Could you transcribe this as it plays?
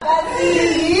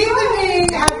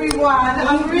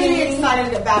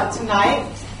about tonight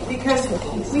because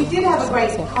we did have a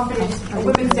great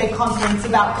Women's Day conference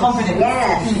about confidence.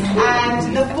 Yeah.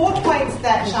 And the 4 points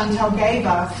that Chantal gave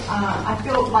us, I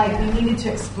felt like we needed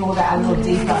to explore that a little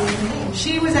deeper.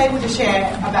 She was able to share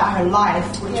about her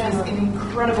life, which was an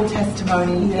incredible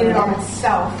testimony in and of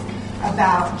itself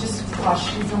about just,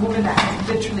 gosh, she's a woman that has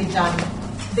literally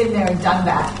been there and done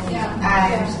that. And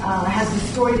has the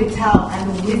story to tell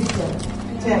and the wisdom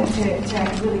to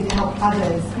really help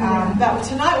others. But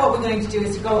tonight what we're going to do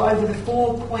is to go over the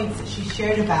 4 points that she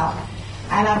shared about.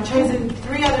 And I've chosen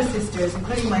 3 other sisters,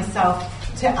 including myself,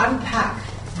 to unpack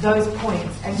those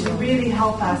points and to really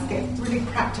help us get really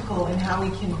practical in how we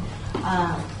can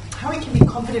be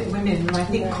confident women. And I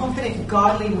think confident,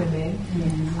 godly women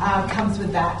comes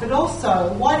with that. But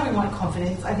also, why do we want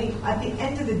confidence? I think at the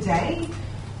end of the day,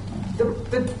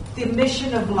 the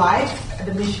mission of life,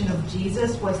 the mission of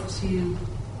Jesus was to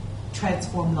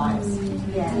transform lives,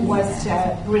 was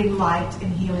to bring light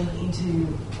and healing into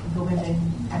the women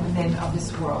and the men of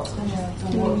this world.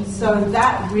 So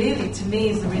that really, to me,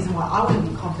 is the reason why I want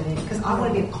to be confident, because I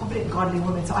want to be a confident, godly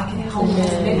woman so I can help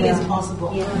as many as possible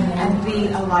and be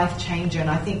a life changer. And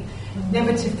I think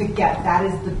never to forget that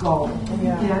is the goal.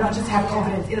 Not just have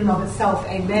confidence in and of itself,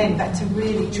 amen, but to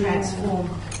really transform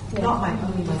not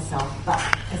only myself, but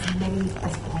as many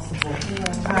as possible.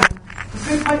 The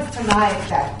 3 points tonight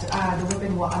that the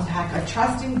women will unpack are: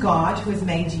 trust in God who has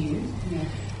made you,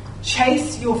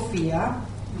 chase your fear,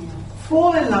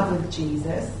 fall in love with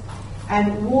Jesus,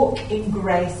 and walk in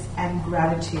grace and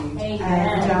gratitude.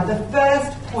 And the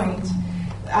first point,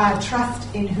 trust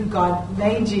in who God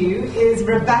made you, is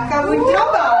Rebecca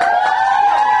Mungaba.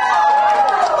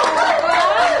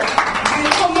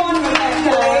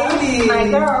 My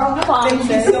girl, thank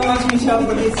you so much, Michelle,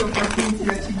 for this opportunity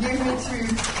that you gave me to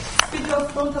speak up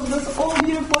front of those all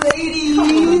beautiful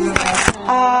ladies.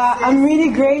 I'm really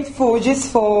grateful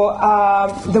just for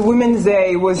the Women's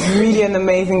Day. It was really an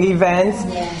amazing event.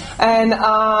 And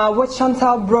what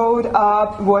Chantal brought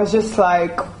up was just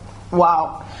like,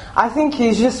 wow. I think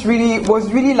it just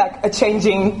was really like a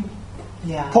changing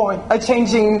point, a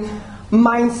changing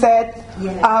mindset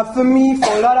for me,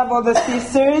 for a lot of other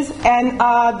sisters. And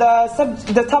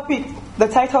the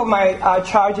title of my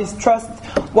charge is Trust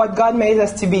What God Made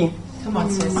Us to Be. Come on,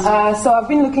 sis. So I've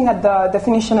been looking at the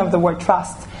definition of the word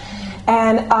trust.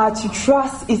 And to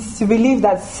trust is to believe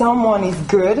that someone is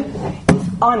good, is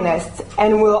honest,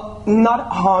 and will not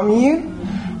harm you,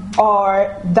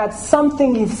 or that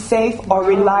something is safe or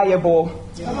reliable.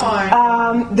 Come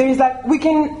on. There's like, we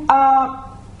can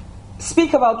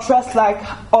speak about trust,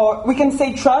 or we can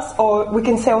say trust, or we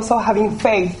can say also having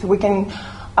faith. We can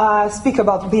speak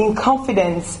about being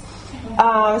confident.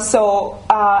 And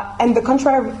the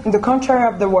contrary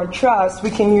of the word trust,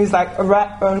 we can use like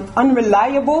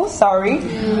unreliable,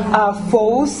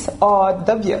 false, or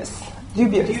dubious.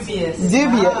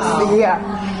 Wow. Yeah.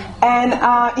 And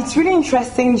it's really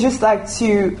interesting just like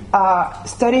to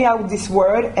study out this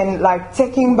word and like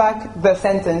taking back the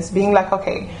sentence, being like,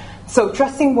 okay, so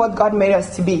trusting what God made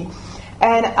us to be.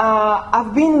 And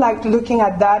I've been like looking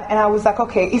at that, and I was like,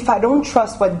 okay, if I don't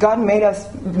trust what God made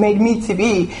me to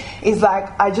be, it's like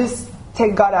I just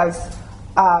take God as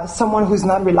someone who's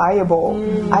not reliable.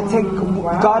 I take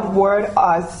God's word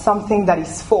as something that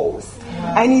is false.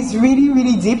 And it's really,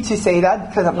 really deep to say that,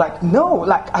 because I'm like, no,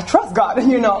 like I trust God,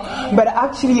 But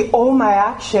actually, all my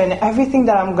action, everything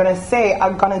that I'm gonna say,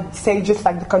 I'm gonna say just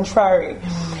like the contrary.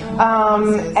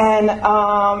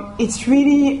 It's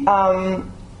really.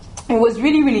 It was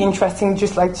really, really interesting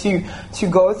just like to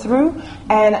go through.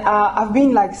 And I've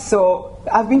been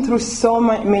through so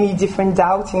many different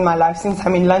doubts in my life since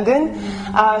I'm in London.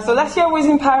 So last year I was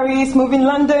in Paris, moved in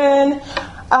London,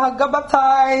 got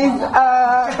baptized,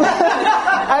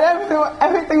 and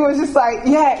everything was just like,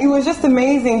 it was just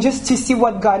amazing just to see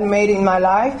what God made in my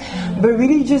life. But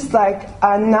really just like,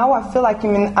 now I feel like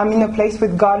I'm in a place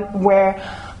with God where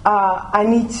I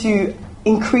need to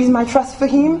increase my trust for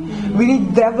Him, really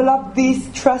develop this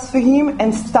trust for Him,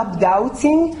 and stop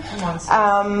doubting.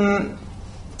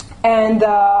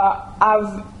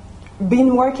 I've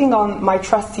been working on my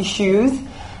trust issues,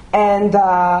 and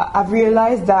I've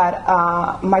realized that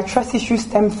my trust issues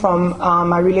stem from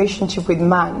my relationship with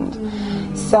man.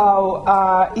 So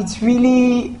it's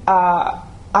really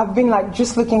I've been like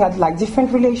just looking at like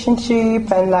different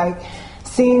relationship and like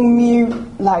seeing me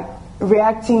like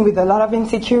reacting with a lot of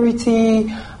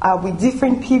insecurity with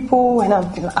different people, and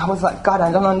I was like, God,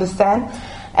 I don't understand.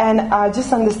 And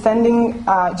just understanding,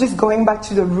 just going back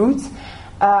to the roots.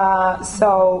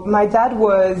 So my dad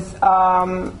was,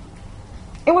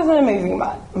 it was an amazing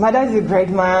man. My dad is a great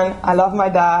man. I love my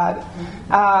dad.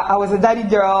 I was a daddy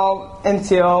girl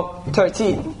until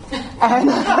 13. And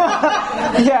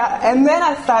and then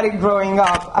I started growing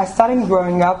up. I started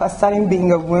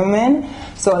being a woman.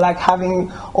 So like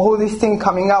having all these things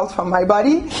coming out from my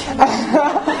body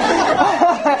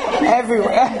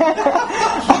everywhere.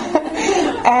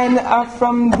 And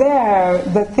from there,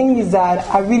 the thing is that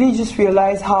I really just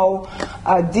realized how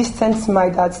distant my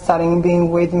dad started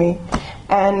being with me.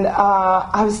 And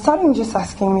I was starting just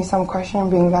asking me some questions,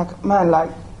 being like, man,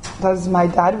 like, does my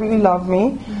dad really love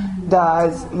me?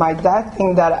 Does my dad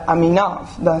think that I'm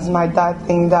enough? Does my dad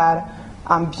think that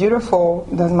I'm beautiful?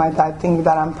 Does my dad think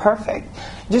that I'm perfect?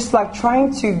 Just like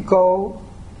trying to go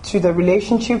to the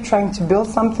relationship, trying to build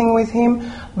something with him,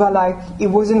 but like it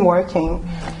wasn't working.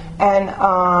 And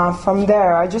from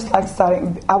there, I just like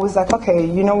started, I was like, okay,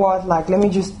 you know what, like let me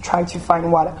just try to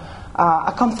find what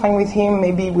I can find with him,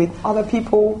 maybe with other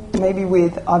people, maybe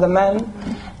with other men,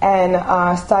 and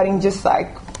starting just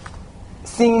like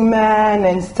seeing men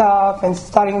and stuff, and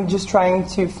starting just trying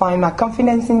to find my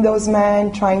confidence in those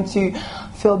men, trying to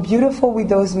feel beautiful with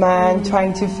those men,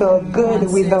 trying to feel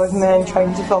good with those men,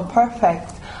 trying to feel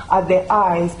perfect at their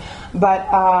eyes.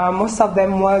 But most of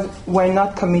them were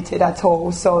not committed at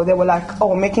all. So they were like,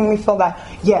 making me feel like,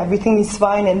 yeah, everything is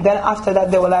fine. And then after that,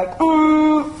 they were like,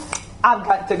 I've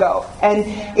got to go. And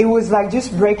it was like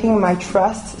just breaking my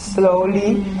trust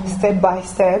slowly, step by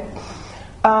step.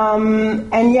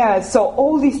 So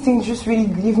all these things just really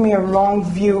give me a wrong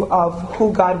view of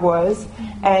who God was.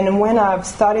 And when I've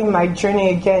started my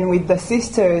journey again with the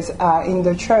sisters in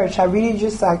the church, I really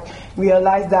just like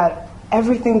realized that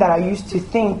everything that I used to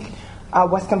think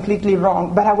was completely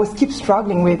wrong, but I was keep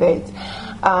struggling with it.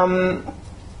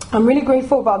 I'm really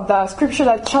grateful about the scripture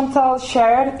that Chantal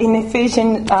shared in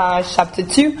Ephesians chapter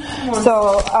 2.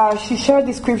 So she shared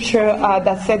the scripture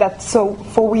that said that,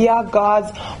 for we are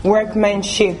God's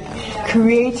workmanship,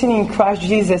 creating in Christ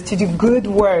Jesus to do good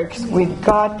works with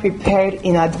God prepared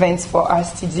in advance for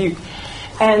us to do.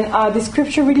 And the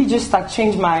scripture really just like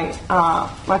changed my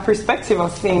my perspective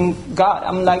of seeing God.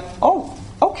 I'm like, oh,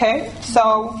 okay,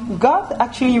 so God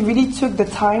actually really took the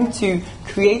time to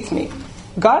create me.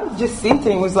 God just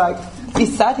sitting was like, he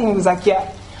sat and he was like,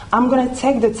 yeah, I'm going to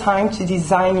take the time to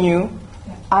design you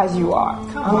as you are.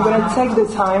 I'm going to take the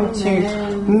time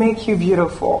to make you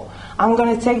beautiful. I'm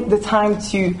going to take the time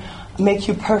to make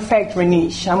you perfect,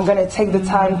 Renish. I'm going to take the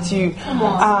time to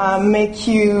make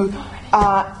you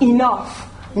enough,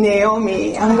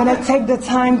 Naomi. I'm going to take the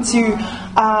time to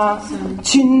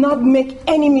not make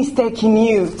any mistake in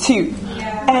you, too.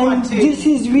 And this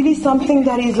is really something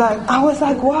that is like, I was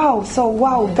like, wow,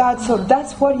 God, so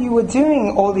that's what you were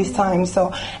doing all this time.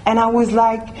 So, and I was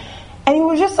like, and it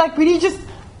was just like really just,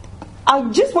 I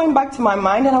just went back to my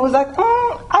mind and I was like,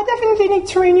 I definitely need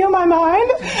to renew my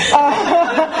mind.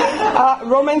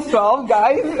 Romans 12,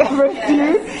 guys, verse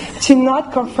 2, to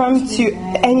not conform to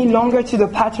any longer to the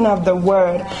pattern of the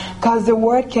word, because the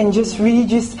word can just really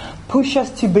just push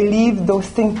us to believe those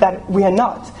things that we are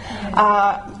not.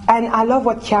 And I love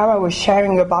what Chiara was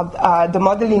sharing about the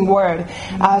modeling word.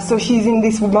 So she's in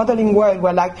this modeling world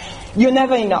where like, you're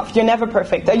never enough, you're never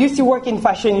perfect. I used to work in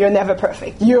fashion, you're never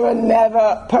perfect. You're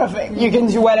never perfect. You can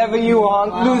do whatever you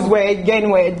want, lose weight, gain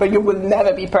weight, but you will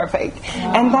never be perfect.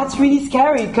 And that's really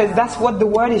scary because that's what the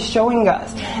word is showing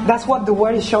us. That's what the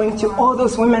word is showing to all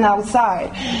those women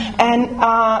outside. And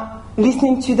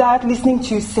listening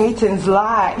to Satan's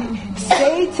lie.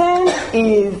 Satan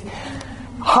is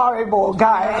horrible,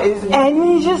 guys, and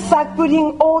we just like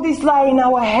putting all this lie in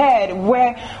our head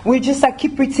where we just like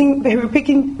keep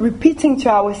repeating to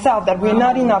ourselves that we're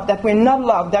not enough, that we're not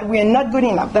loved, that we're not good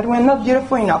enough, that we're not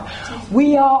beautiful enough.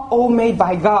 We are all made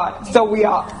by God, so we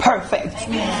are perfect.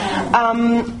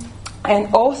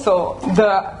 And also,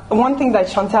 the one thing that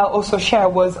Chantal also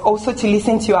shared was also to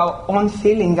listen to our own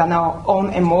feelings and our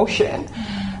own emotion.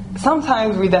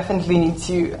 Sometimes we definitely need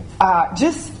to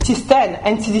just to stand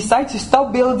and to decide to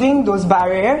stop building those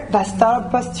barriers that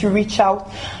stop us to reach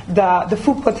out the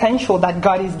full potential that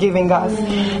God is giving us.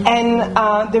 And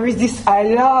there is this, I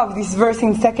love this verse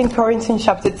in 2 Corinthians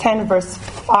chapter 10 verse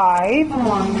 5.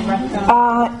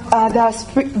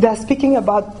 They're speaking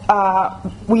about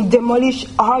we demolish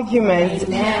arguments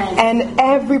and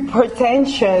every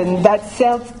pretension that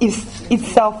sets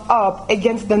itself up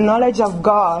against the knowledge of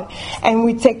God, and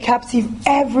we take captive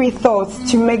every thought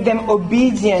to make them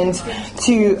obedient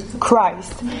to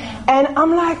Christ. And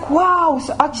I'm like, wow,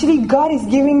 so actually God is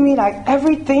giving me like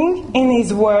everything in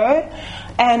His Word,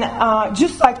 and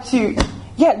just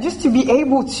to be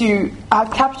able to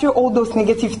capture all those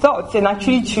negative thoughts and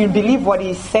actually to believe what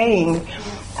He's saying.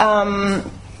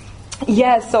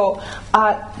 Yeah, so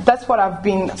that's what I've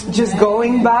been just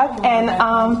going back,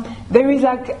 and there is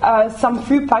like some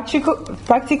few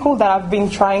practical that I've been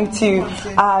trying to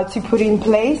put in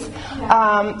place.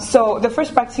 So the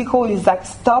first practical is like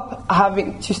stop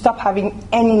having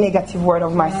any negative word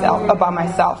of myself about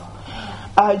myself.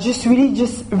 Just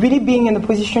really being in the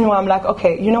position where I'm like,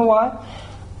 okay, you know what?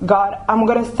 God, I'm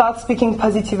going to start speaking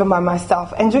positive about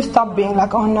myself and just stop being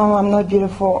like, oh no, I'm not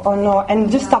beautiful, oh no,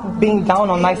 and just stop being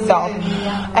down on myself.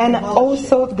 And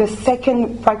also the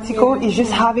second practical is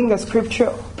just having the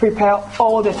scripture prepared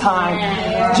all the time.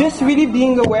 Just really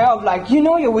being aware of like, you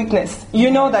know your weakness,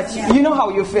 you know that, you know how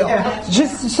you feel.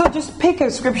 Just pick a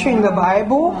scripture in the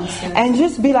Bible and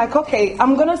just be like, okay,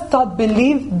 I'm going to start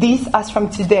believe this as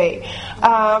from today.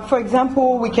 For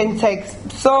example, we can take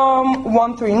Psalm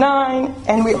 139,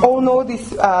 and we all know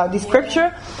this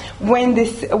scripture when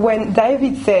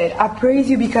David said, I praise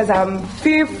you because I'm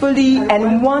fearfully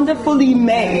and wonderfully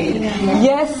made.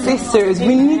 Yes, sisters,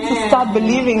 we need to start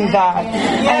believing that.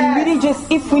 And really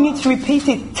just, if we need to repeat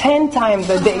it 10 times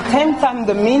a day, 10 times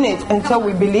a minute until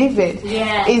we believe it,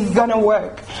 it's going to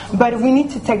work. But we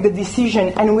need to take the decision,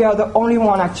 and we are the only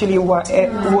one actually who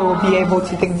will be able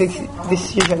to take this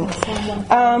decision.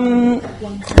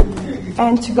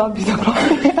 And to God be the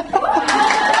glory.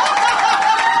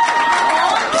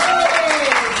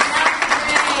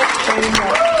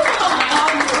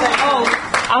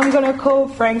 I'm going to call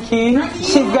Frankie.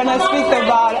 She's going to speak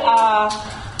about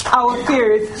our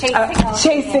fears,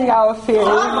 chasing our fears.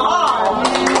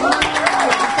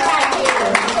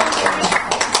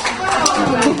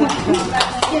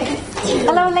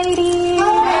 Hello, ladies.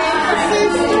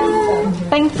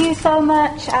 Thank you so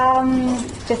much.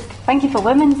 Just thank you for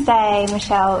Women's Day,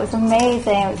 Michelle. It was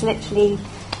amazing. It was literally,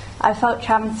 I felt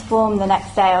transformed the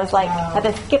next day. I was like, I had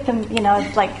to skip and, I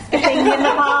was like skipping in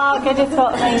the park. I just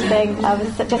felt amazing. I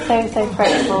was just so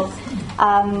grateful.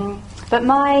 But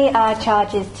my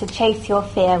charge is to chase your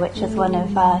fear, which is one of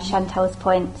Chantel's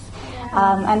points.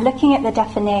 And looking at the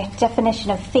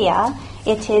definition of fear,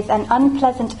 it is an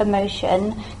unpleasant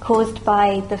emotion caused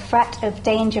by the threat of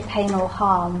danger, pain or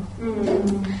harm.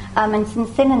 And some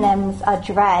synonyms are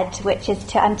dread, which is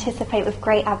to anticipate with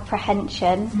great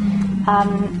apprehension,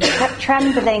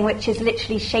 trembling, which is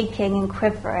literally shaking and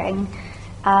quivering.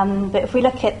 But if we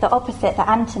look at the opposite, the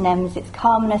antonyms, it's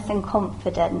calmness and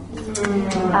confidence.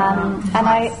 And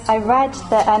I read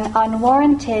that an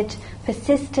unwarranted,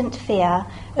 persistent fear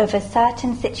of a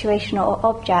certain situation or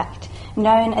object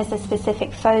known as a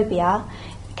specific phobia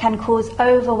can cause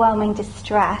overwhelming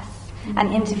distress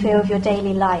and interfere with your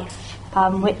daily life,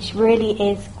 which really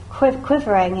is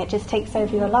quivering. It just takes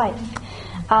over your life.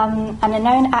 And a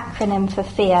known acronym for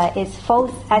fear is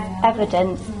false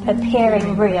evidence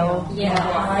appearing real.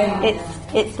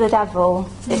 It's the devil.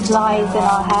 It's lies in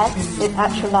our heads. It's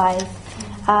actual lies.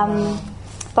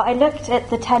 But I looked at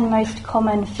the 10 most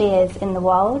common fears in the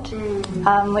world,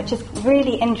 which is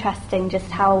really interesting, just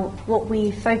what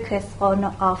we focus on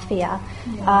our fear.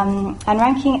 And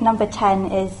ranking at number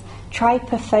 10 is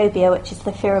trypophobia, which is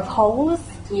the fear of holes,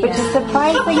 which is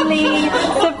surprisingly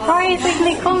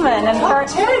common. And for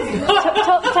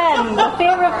top 10, the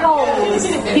fear of holes.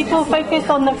 People focus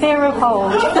on the fear of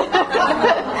holes.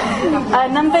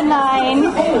 Number 9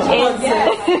 is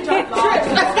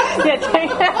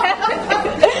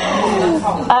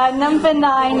number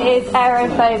 9 is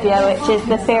aerophobia, which is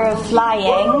the fear of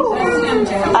flying.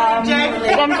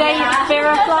 MJ, fear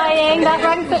of flying, that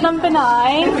ranks at number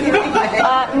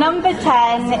 9. Number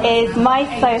 10 is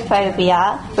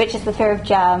mysophobia, which is the fear of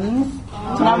germs.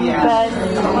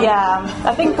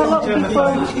 I think a lot of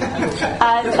people.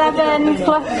 7,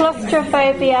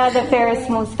 claustrophobia, the fear of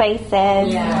small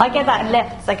spaces. I get that in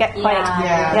lifts. I get quite.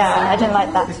 I don't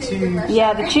like that.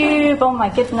 The tube. Oh my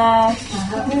goodness.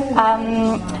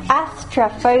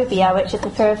 Astrophobia, which is the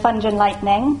fear of thunder and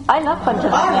lightning. I love thunder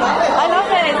and lightning. I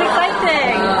love it. It's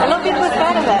exciting. A lot of people are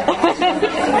scared of it.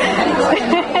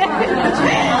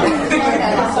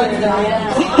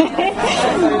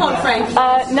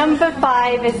 Number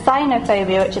 5 is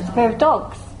cynophobia, which is the fear of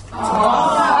dogs.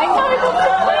 I know,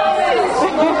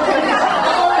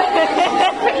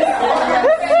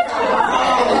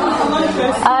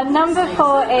 that's number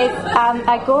 4 is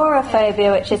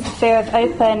agoraphobia, which is the fear of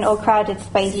open or crowded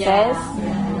spaces.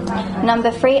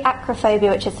 Number 3,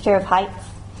 acrophobia, which is fear of heights.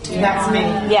 That's me.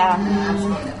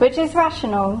 Which is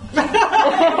rational.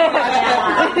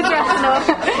 It's rational.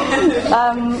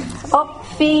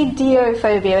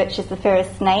 Ophidiophobia, which is the fear of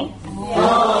snakes.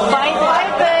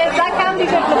 Vipers, that can be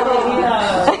biblical.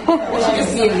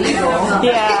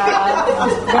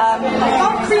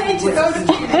 God created those.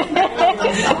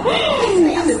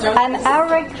 And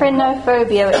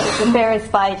arachnophobia, which is the fear of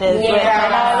spiders, which I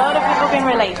know a lot of people can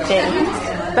relate to.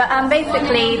 But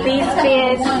basically, these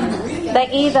fears,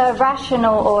 they're either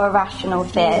rational or irrational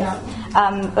fears.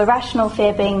 Irrational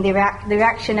fear being the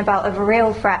reaction about a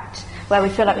real threat where we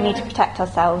feel like we need to protect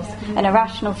ourselves. And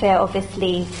irrational fear,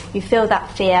 obviously, you feel that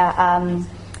fear,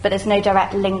 but there's no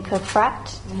direct link of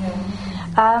threat.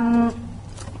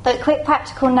 But quick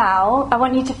practical now, I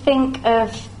want you to think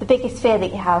of the biggest fear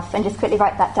that you have and just quickly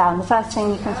write that down. The first thing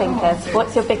you can think of.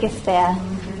 What's your biggest fear?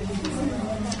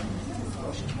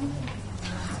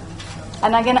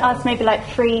 And I'm going to ask maybe like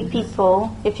 3 people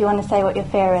if you want to say what your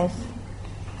fear is.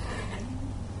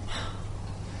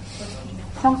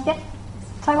 Sounds good?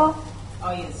 Tyrell?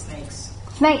 Oh yeah, snakes.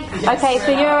 Snakes. Okay,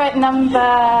 so you're at number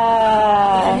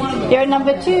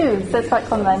 2, so it's quite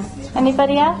common.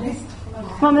 Anybody else?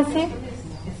 Mama Sue?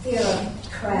 Fear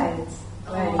of crowds.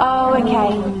 Oh,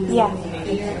 okay. Yeah.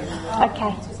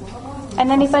 Okay.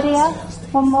 And anybody else?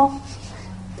 One more.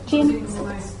 Jean?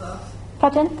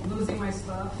 Pardon? Losing my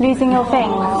stuff. Losing your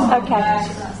things. Okay.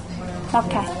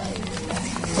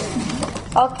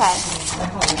 Okay.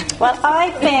 Well,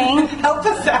 I think Help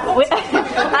us out.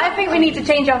 I think we need to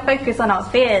change our focus on our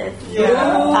fears.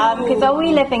 Because are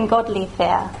we living godly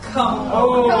fear?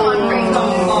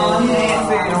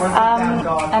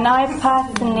 And I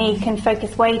personally can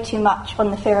focus way too much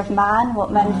on the fear of man, what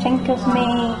men think of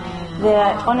me.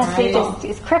 That honestly just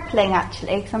is crippling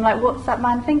actually, because I'm like, what's that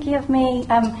man thinking of me?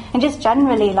 And just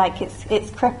generally, like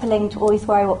it's crippling to always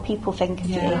worry what people think of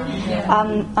you.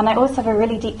 And I also have a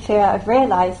really deep fear I've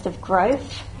realised of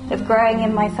growth, of growing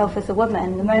in myself as a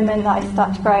woman. The moment that I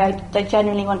start to grow, I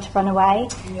genuinely want to run away,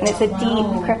 and it's a deep,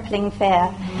 crippling fear.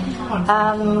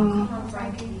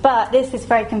 But this is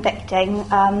very convicting.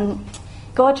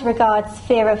 God regards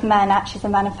fear of men actually as a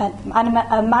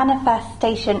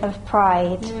manifestation of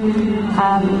pride.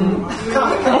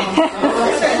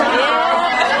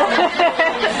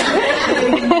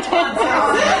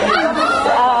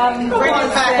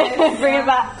 Bring it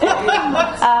back.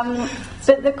 But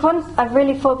I've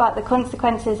really thought about the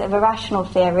consequences of irrational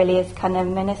fear really is kind of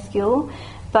minuscule.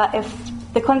 But if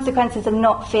the consequences of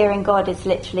not fearing God is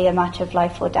literally a matter of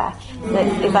life or death, so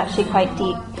it's actually quite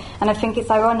deep. And I think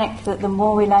it's ironic that the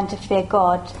more we learn to fear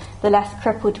God, the less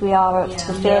crippled we are of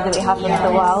the fear that we have of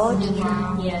the world.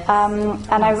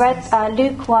 And I read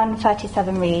Luke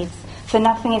 1:37 reads, "For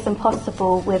nothing is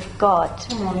impossible with God."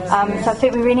 So I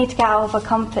think we really need to get out of our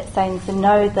comfort zones and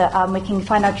know that we can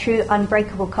find our true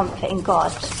unbreakable comfort in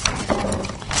God.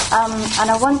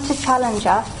 And I want to challenge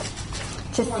us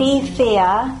to see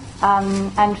fear,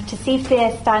 and to see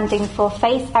fear standing for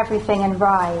face everything and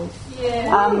rise.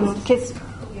 Because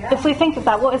if we think of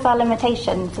that, what is our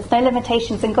limitations? There's no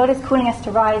limitations, and God is calling us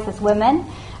to rise as women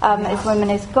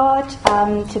as God,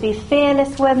 to be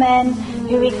fearless women,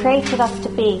 who He created us to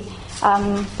be,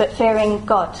 but fearing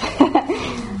God.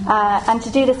 And to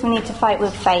do this, we need to fight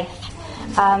with faith.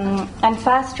 And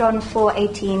 1 John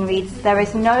 4:18 reads, "There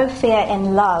is no fear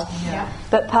in love,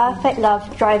 but perfect love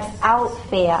drives out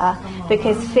fear,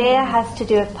 because fear has to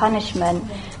do with punishment.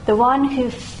 The one who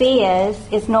fears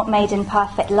is not made in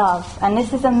perfect love." And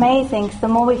this is amazing, because the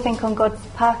more we think of God's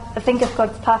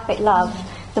perfect love,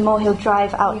 the more He'll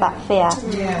drive out that fear.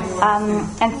 And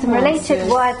some related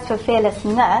words for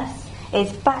fearlessness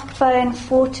is backbone,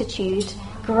 fortitude,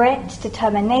 grit,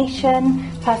 determination,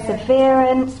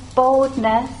 perseverance,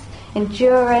 boldness,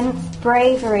 endurance,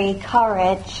 bravery,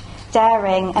 courage,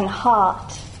 daring, and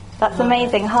heart. That's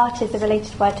amazing. Heart is a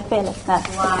related word to fearlessness.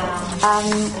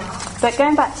 But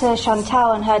going back to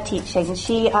Chantal and her teaching,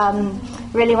 she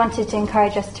really wanted to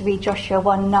encourage us to read Joshua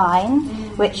 1:9,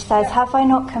 which says, "Have I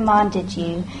not commanded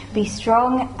you? Be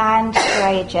strong and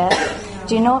courageous.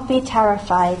 Do not be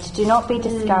terrified. Do not be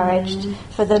discouraged,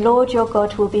 for the Lord your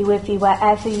God will be with you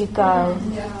wherever you go."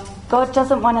 God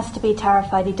doesn't want us to be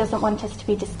terrified. He doesn't want us to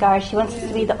be discouraged. He wants us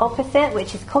to be the opposite,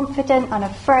 which is confident,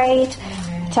 unafraid,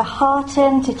 to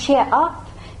hearten, to cheer up,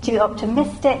 to be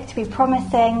optimistic, to be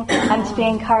promising, and to be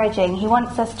encouraging. He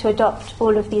wants us to adopt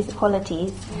all of these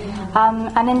qualities.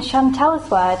 And in Chantal's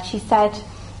word, she said,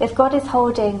 if God is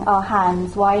holding our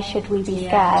hands, why should we be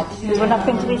scared? Because we're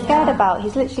nothing to be scared about.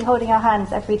 He's literally holding our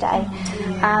hands every day.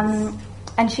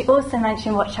 And she also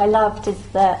mentioned, which I loved, is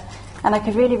that, and I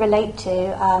could really relate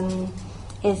to,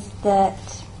 is that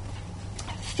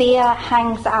fear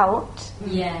hangs out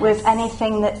with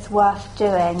anything that's worth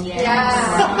doing.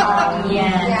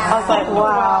 I was like,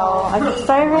 wow, I could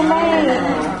so relate.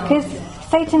 Because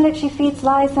Satan literally feeds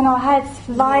lies in our heads,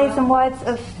 lies and words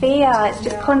of fear. It's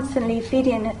just constantly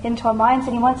feeding into our minds,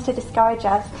 and he wants to discourage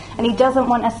us, and he doesn't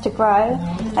want us to grow,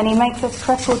 and he makes us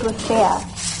crippled with fear.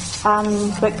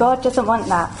 But God doesn't want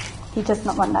that. He does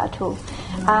not want that at all.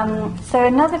 So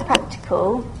another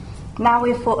practical, now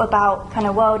we've thought about kind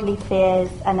of worldly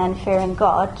fears and then fearing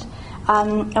God,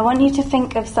 I want you to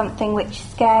think of something which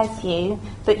scares you,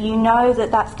 but you know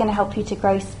that that's going to help you to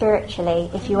grow spiritually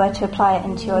if you were to apply it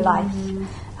into your life.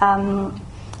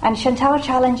 And Chantal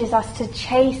challenges us to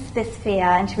chase this fear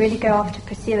and to really go after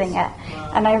pursuing it.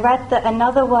 And I read that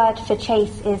another word for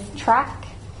chase is track.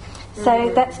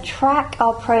 So let's track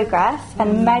our progress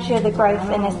and measure the growth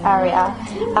in this area.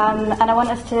 And I want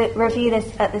us to review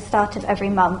this at the start of every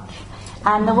month.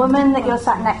 And the woman that you're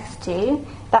sat next to,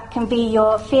 that can be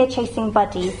your fear-chasing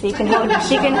buddy, so you can hold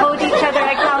each other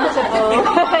accountable.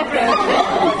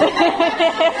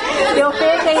 Your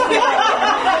fear-chasing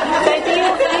buddy.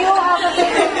 So do you all have a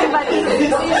fear-chasing buddy?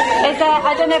 Is there,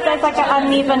 I don't know if there's like an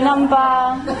uneven number.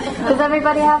 Does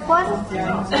everybody have one?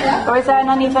 Or is there an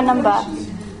uneven number?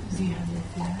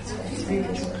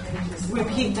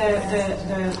 Repeat the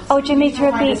do you need to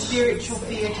repeat? Spiritual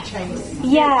fear to chase.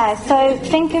 Yeah, so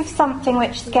think of something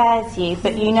which scares you,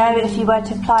 but you know if you were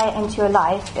to apply it into your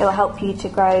life, it will help you to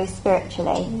grow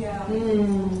spiritually. Yeah.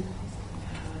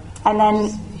 And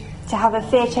then to have a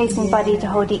fear-chasing buddy to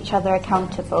hold each other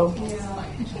accountable.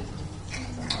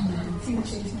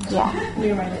 Yeah.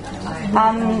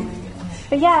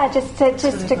 But yeah, just to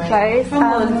close,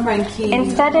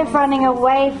 instead of running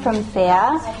away from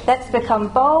fear, let's become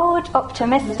bold,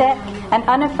 optimistic, and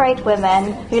unafraid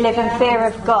women who live in fear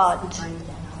of God.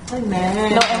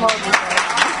 Amen. Not in worldly fear.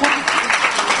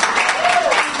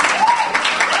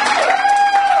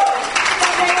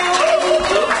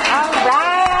 All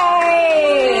right.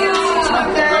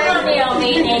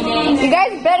 You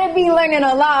guys better be learning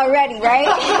a lot already, right?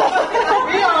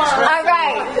 All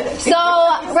right. So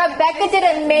Rebecca did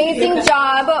an amazing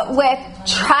job with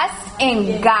trust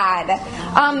in God.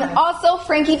 Also,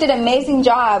 Frankie did an amazing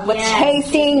job with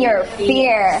chasing your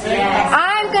fear.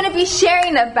 I'm going to be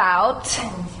sharing about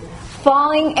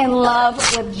falling in love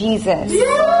with Jesus. All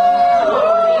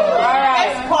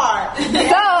right.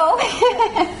 So,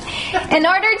 in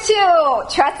order to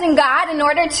trust in God, in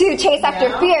order to chase after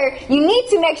fear, you need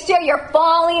to make sure you're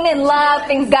falling in love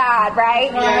in God, right?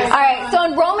 All right, so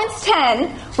in Romans 10,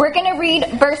 we're going to read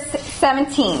verse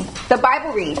 17. The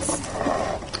Bible reads,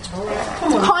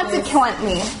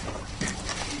 consequently,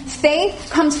 faith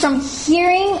comes from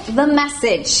hearing the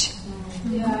message.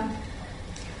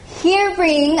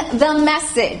 Hearing the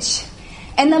message.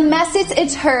 And the message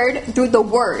is heard through the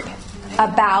word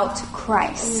about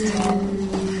Christ.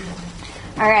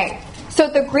 All right. So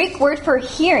the Greek word for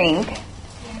hearing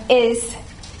is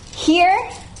hear.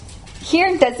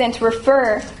 Here doesn't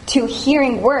refer to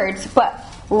hearing words, but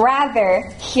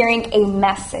rather hearing a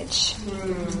message.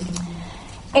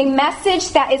 A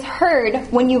message that is heard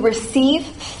when you receive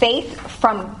faith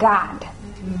from God.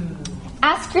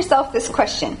 Ask yourself this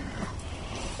question.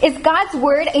 Is God's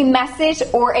word a message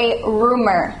or a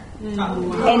rumor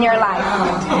in your life?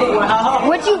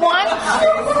 Would you want?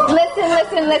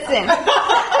 Listen.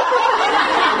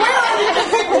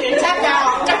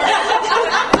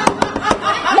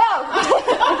 No.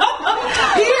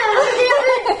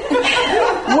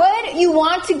 Would you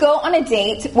want to go on a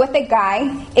date with a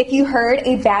guy if you heard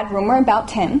a bad rumor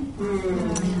about him?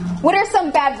 What are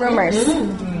some bad rumors?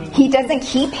 He doesn't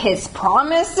keep his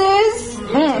promises.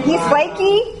 He's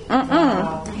flaky.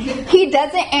 He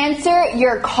doesn't answer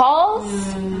your calls.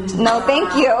 No,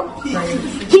 thank you.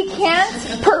 He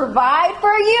can't provide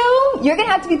for you. You're going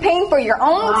to have to be paying for your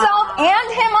own self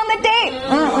and him on the date.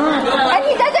 And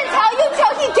he doesn't tell you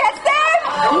till he gets there.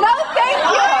 No, thank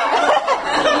you.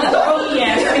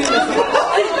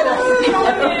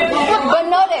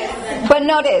 But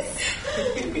notice.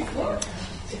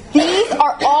 These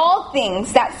are all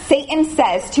things that Satan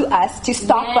says to us to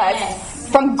stop us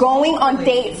from going on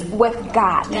dates with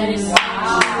God. Amen.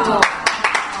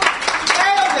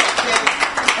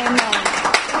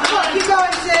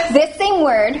 This same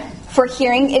word for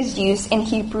hearing is used in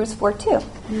Hebrews 4:2.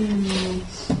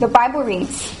 The Bible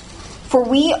reads, "For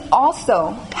we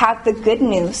also have the good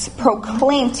news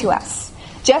proclaimed to us,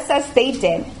 just as they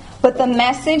did. But the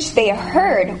message they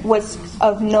heard was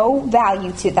of no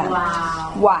value to them."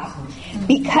 Wow. Why?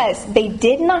 Because they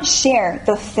did not share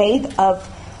the faith of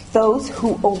those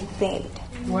who obeyed.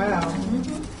 Wow.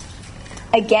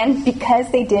 Again, because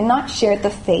they did not share the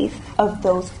faith of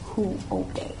those who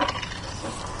obeyed.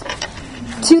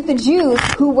 To the Jews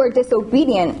who were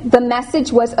disobedient, the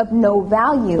message was of no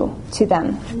value to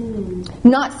them.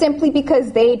 Not simply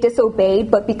because they disobeyed,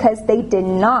 but because they did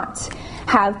not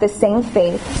have the same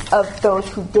faith of those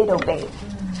who did obey.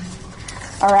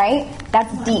 All right?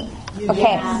 That's deep.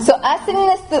 Okay, so us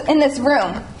in this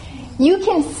room, you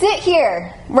can sit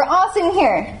here. We're all sitting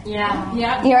here.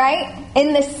 Yeah. You're right?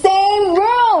 In the same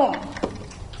room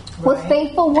with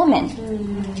faithful women.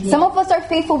 Some of us are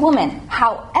faithful women.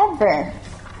 However,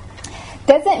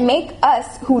 doesn't make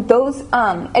us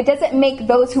it doesn't make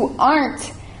those who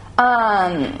aren't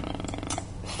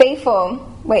faithful.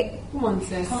 Wait. Come on,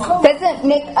 sis. Doesn't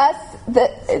make us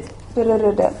all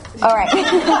right.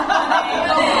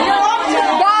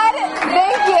 God,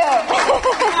 thank you.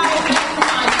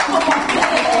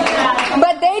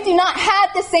 But they do not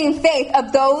have the same faith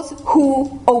of those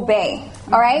who obey.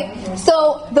 All right?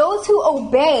 So those who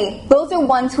obey, those are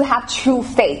ones who have true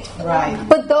faith. Right.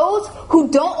 But those who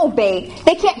don't obey,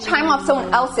 they can't chime off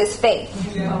someone else's faith.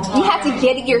 You have to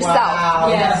get it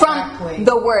yourself from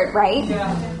the word, right?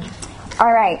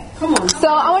 All right. So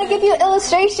I want to give you an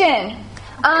illustration.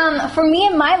 For me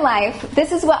in my life,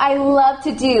 this is what I love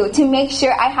to do to make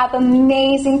sure I have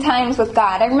amazing times with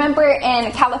God. I remember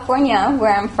in California,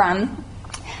 where I'm from,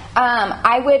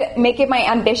 I would make it my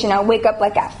ambition. I'll wake up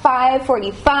like at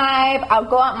 5:45. I'll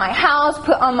go out my house,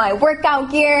 put on my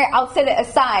workout gear. I'll set it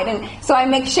aside. And so I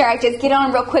make sure I just get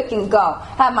on real quick and go.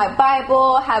 Have my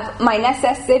Bible, have my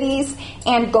necessities,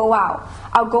 and go out.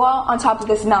 I'll go out on top of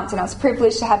this mountain. I was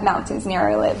privileged to have mountains near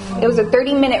where I live. It was a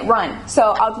 30-minute run.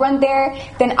 So I'll run there,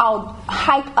 then I'll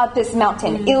hike up this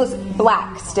mountain. It was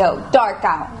black still, dark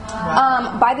out.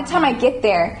 By the time I get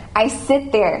there, I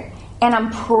sit there and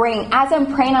I'm praying. As I'm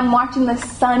praying, I'm watching the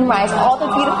sunrise, all the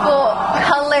beautiful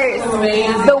colors,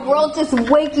 the world just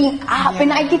waking up,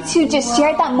 and I get to just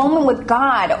share that moment with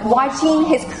God, watching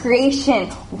His creation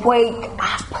wake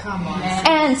up.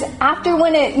 And after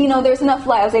when there's enough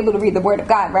light, I was able to read the Word of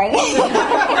God, right? So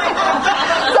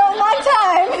one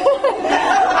time,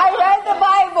 I read the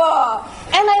Bible,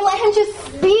 and I let Him just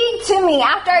speak to me.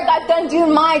 After I got done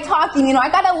doing my talking, I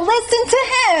got to listen to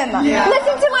Him,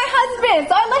 listen to my husband.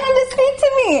 So I let Him just speak to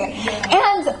me.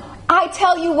 And I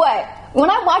tell you what, when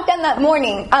I walked down that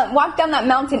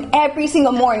mountain every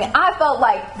single morning, I felt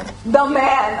like the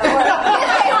man.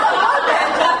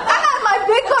 I had my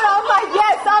big coat on,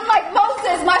 I'm like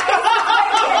Moses, my face is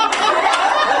breaking.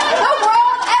 The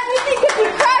world, everything could be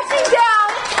crashing down.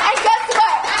 And guess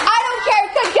what? I don't care,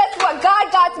 because guess what? God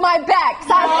got my back.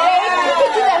 So I faith, you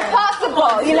can do that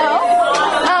possible,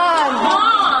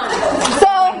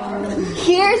 So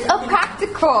here's a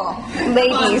practical,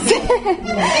 ladies.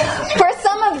 For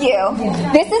some of you,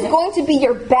 this is going to be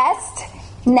your best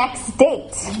next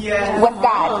date with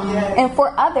God. And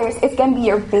for others, it's going to be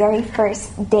your very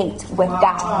first date with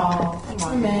God.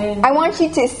 I want you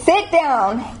to sit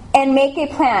down and make a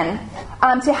plan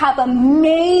to have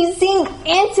amazing,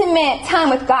 intimate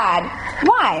time with God.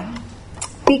 Why?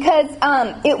 Because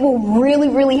it will really,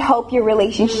 really help your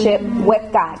relationship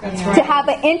with God. To have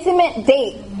an intimate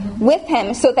date with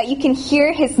Him so that you can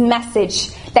hear His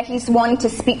message that He's wanting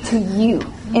to speak to you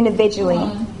individually.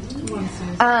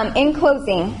 In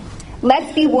closing,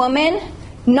 let's be women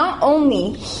not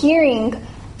only hearing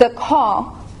the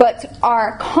call, but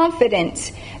are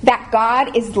confident that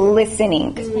God is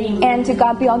listening. And to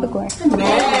God be all the glory.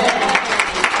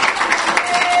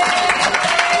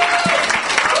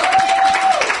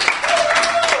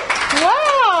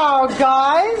 Wow,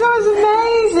 guys, that was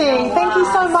amazing. Thank you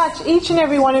so much. Each and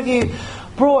every one of you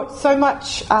brought so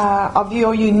much of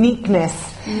your uniqueness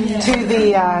to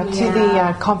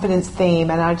the confidence theme,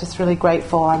 and I'm just really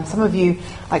grateful. Some of you,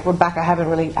 like Rebecca, haven't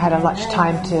really had much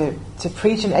time to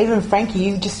preach, and even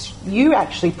Frankie, you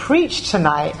actually preached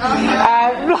tonight,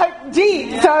 like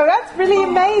deep. So that's really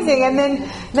amazing. And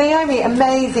then Naomi,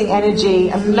 amazing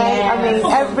energy. I mean,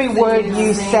 every word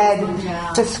you said,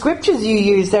 the scriptures you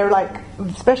used, they're like,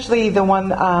 especially the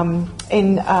one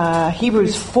in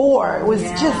Hebrews 4, it was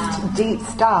just deep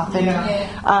stuff,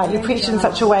 and you preached in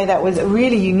such a way that was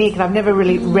really unique, and I've never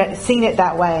really seen it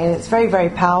that way, and it's very, very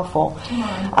powerful.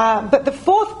 But the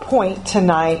fourth point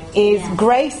tonight is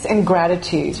grace and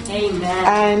gratitude. Amen.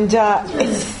 And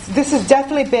this has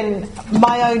definitely been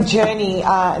my own journey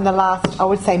in the last, I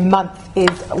would say, month,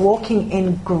 is walking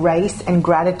in grace and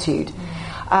gratitude.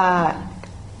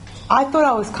 I thought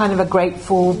I was kind of a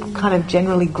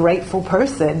generally grateful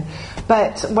person,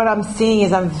 but what I'm seeing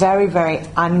is I'm very, very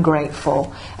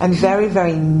ungrateful and very,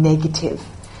 very negative.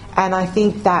 And I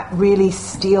think that really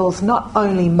steals not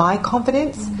only my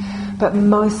confidence, but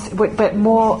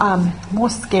more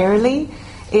scarily,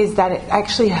 is that it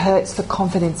actually hurts the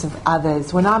confidence of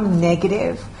others. When I'm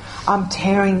negative, I'm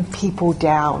tearing people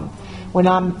down. When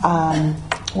I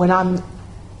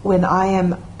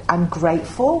am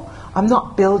ungrateful, I'm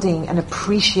not building and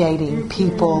appreciating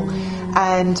people.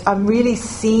 And I'm really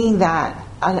seeing that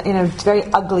in a very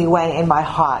ugly way in my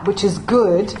heart, which is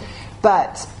good,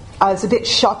 but it's a bit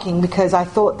shocking because I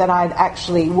thought that I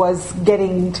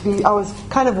was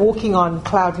kind of walking on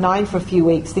cloud 9 for a few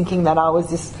weeks, thinking that I was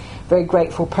this very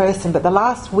grateful person. But the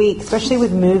last week, especially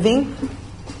with moving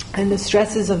and the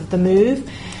stresses of the move,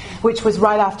 which was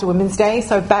right after Women's Day,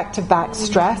 so back-to-back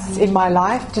stress in my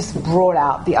life just brought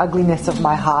out the ugliness of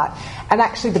my heart and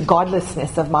actually the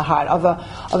godlessness of my heart, of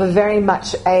a very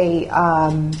much a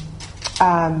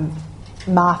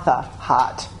Martha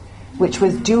heart, which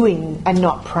was doing and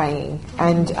not praying.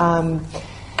 And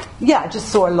I just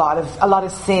saw a lot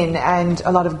of sin and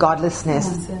a lot of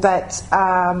godlessness. But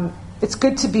it's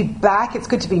good to be back. It's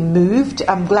good to be moved.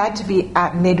 I'm glad to be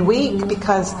at midweek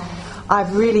because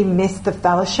I've really missed the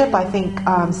fellowship. I think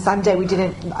Sunday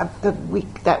the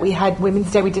week that we had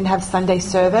Women's Day, we didn't have Sunday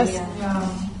service.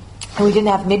 And we didn't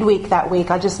have midweek that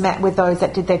week. I just met with those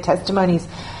that did their testimonies.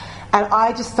 And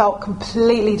I just felt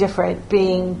completely different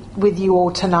being with you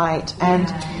all tonight. And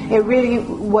it really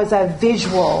was a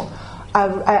visual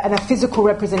and a physical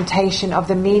representation of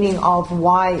the meaning of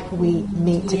why we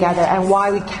meet together and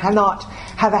why we cannot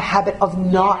have a habit of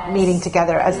not meeting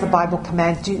together, as the Bible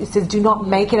commands. It says, do not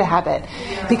make it a habit,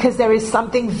 because there is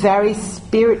something very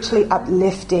spiritually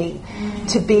uplifting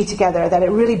to be together, that it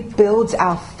really builds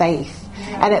our faith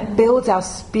and it builds our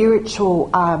spiritual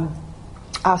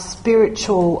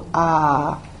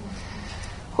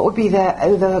what would be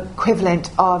the equivalent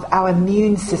of our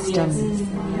immune system.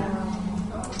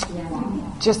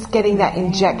 Just getting that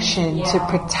injection to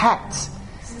protect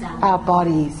our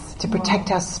bodies, to protect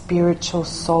our spiritual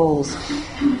souls.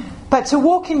 But to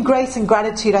walk in grace and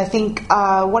gratitude, I think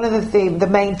one of the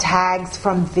main tags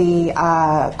from the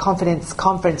Confidence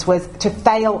Conference was to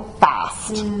fail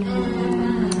fast.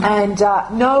 And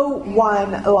no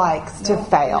one likes to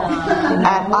fail.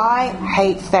 And I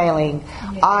hate failing.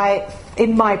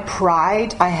 In my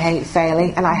pride, I hate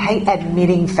failing, and I hate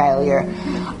admitting failure.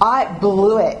 I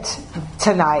blew it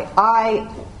tonight. I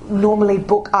normally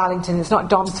book Arlington. It's not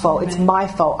Dom's fault. It's my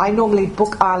fault. I normally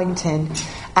book Arlington,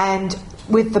 and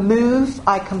with the move,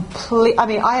 I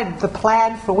had the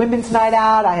plan for Women's Night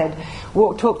Out. I had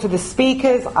talked to the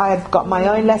speakers. I had got my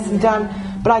own lesson done,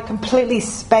 but I completely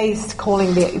spaced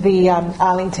calling the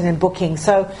Arlington and booking.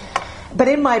 So, but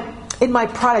in my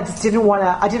pride, I just didn't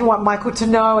want Michael to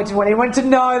know. I didn't want anyone to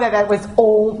know that it was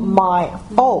all my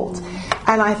fault.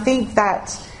 And I think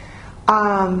that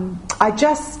I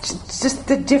just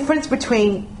the difference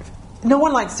between, no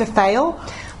one likes to fail,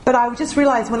 but I just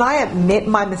realized when I admit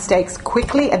my mistakes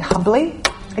quickly and humbly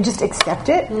and just accept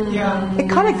it, it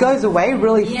kind of goes away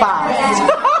really fast.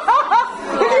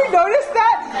 Have you noticed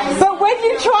that? But when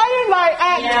you try and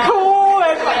act cool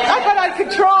and out of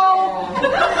control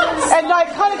and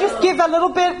kind of just give a little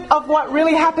bit of what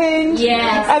really happened,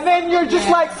 and then you're just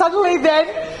suddenly then,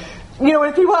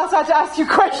 when people start to ask you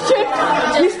questions,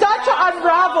 you start to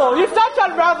unravel.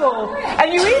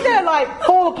 And you either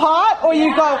fall apart or you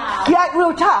act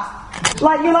real tough.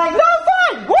 You're like, no,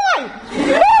 fine, why?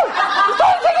 No, it's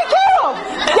all taken care of.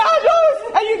 Yeah, no.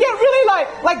 And you get really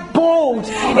bold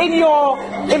in your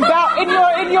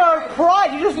pride.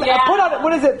 You just put on,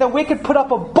 what is it? The wicked put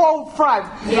up a bold front.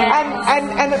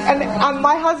 And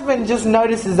my husband just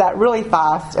notices that really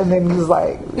fast, and then he's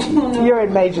like, "You're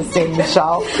in major sin,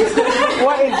 Michelle.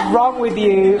 What is wrong with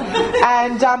you?"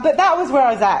 And but that was where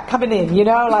I was at coming in.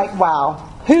 Wow,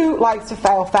 who likes to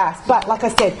fail fast? But like I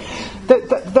said, the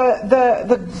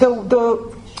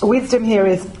wisdom here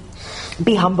is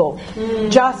be humble.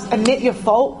 Just admit your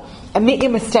fault, admit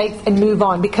your mistakes, and move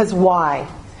on. Because why?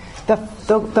 The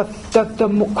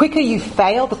quicker you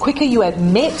fail, the quicker you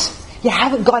admit you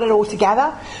haven't got it all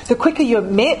together, the quicker you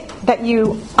admit that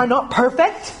you are not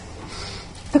perfect,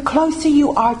 the closer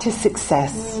you are to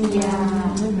success.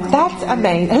 That's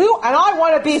amazing. And I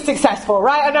want to be successful,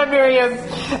 right? I know Miriam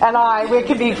and we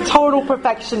can be total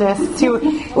perfectionists,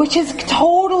 which is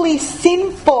totally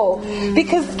sinful.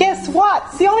 Because guess what?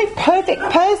 The only perfect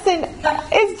person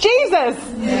is Jesus.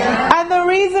 And the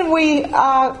reason we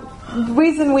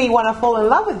want to fall in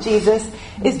love with Jesus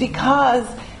is because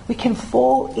we can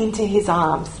fall into his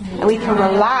arms and we can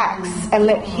relax and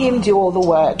let him do all the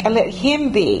work and let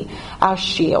him be our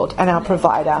shield and our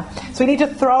provider. So we need to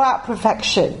throw out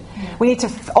perfection. We need to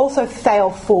also fail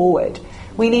forward.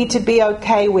 We need to be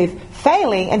okay with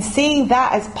failing and seeing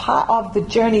that as part of the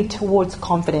journey towards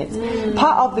confidence,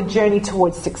 part of the journey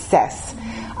towards success.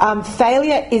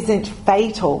 Failure isn't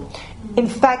fatal. In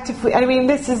fact, if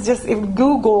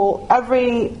Google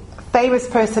every famous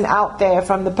person out there,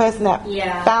 from the person that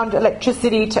found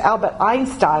electricity to Albert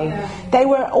Einstein, they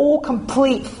were all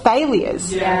complete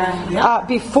failures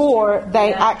before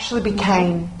they actually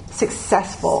became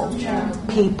successful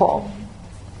people.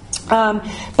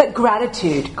 But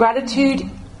gratitude,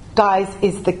 guys,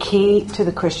 is the key to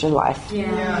the Christian life.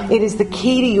 It is the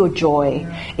key to your joy.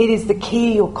 It is the key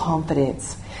to your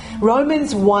confidence.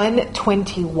 Romans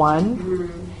 1:21,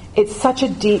 it's such a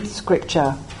deep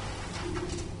scripture,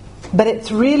 but it's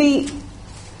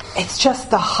just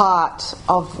the heart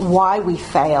of why we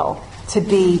fail to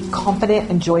be confident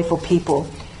and joyful people.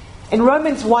 In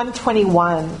Romans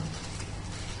 1:21,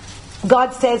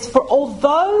 God says, for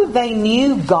although they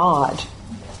knew God,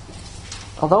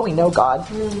 although we know God,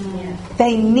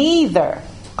 they neither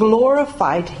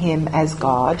glorified him as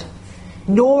God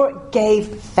nor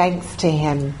gave thanks to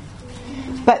him,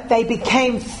 but they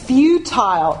became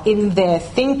futile in their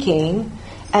thinking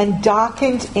and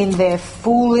darkened in their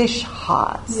foolish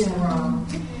hearts.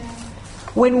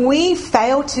 When we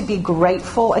fail to be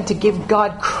grateful and to give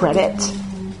God credit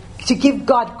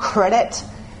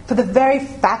for the very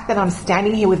fact that I'm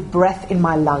standing here with breath in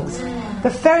my lungs, the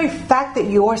very fact that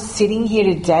you're sitting here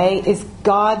today is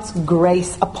God's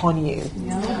grace upon you.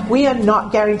 We are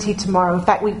not guaranteed tomorrow. In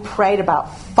fact, we prayed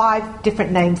about 5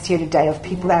 different names here today of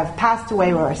people that have passed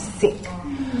away or are sick.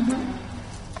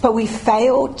 But we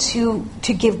fail to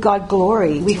give God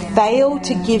glory. We fail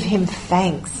to give him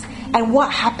thanks. And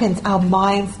what happens? Our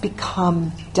minds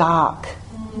become dark.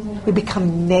 We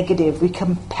become negative. We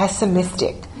become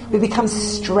pessimistic. We become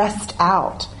stressed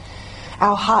out.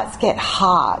 Our hearts get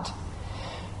hard.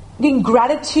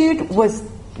 Ingratitude was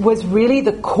really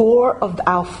the core of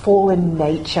our fallen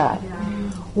nature.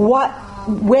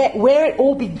 Where it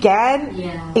all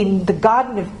began in the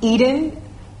Garden of Eden,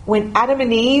 when Adam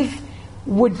and Eve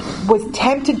was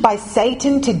tempted by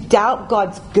Satan to doubt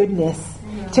God's goodness,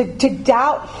 to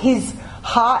doubt his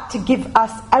heart to give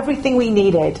us everything we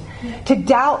needed, to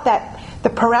doubt that the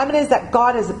parameters that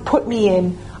God has put me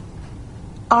in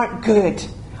aren't good.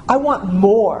 I want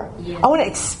more. I want to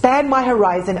expand my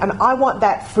horizon, and I want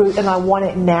that fruit, and I want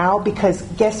it now, because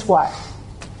guess what?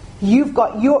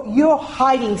 You're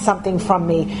hiding something from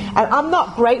me, and I'm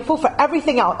not grateful for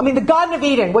everything else. I mean, the Garden of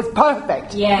Eden was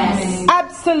perfect. Yes.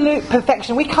 Absolute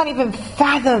perfection. We can't even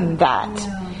fathom that.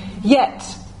 Yet,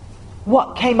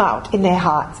 what came out in their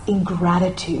hearts?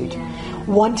 Ingratitude,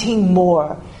 wanting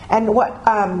more. And what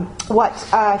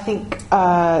I think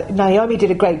Naomi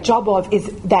did a great job of is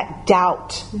that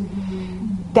doubt.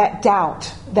 That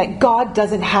doubt that God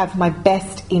doesn't have my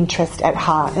best interest at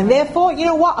heart. And therefore, you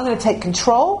know what? I'm going to take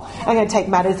control. I'm going to take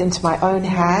matters into my own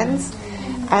hands.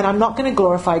 And I'm not going to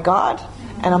glorify God.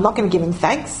 And I'm not going to give him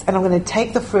thanks. And I'm going to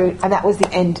take the fruit. And that was the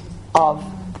end of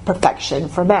perfection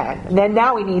for man. And then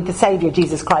now we need the Savior,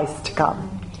 Jesus Christ, to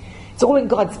come. It's all in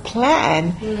God's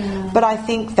plan. But I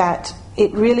think that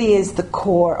it really is the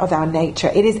core of our nature.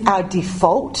 It is our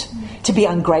default to be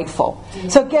ungrateful.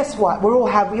 So guess what? We all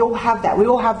have that. We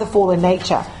all have the fallen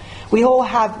nature. We all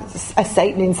have a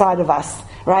Satan inside of us,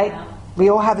 right? We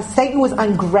all have Satan was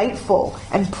ungrateful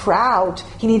and proud.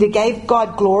 He neither gave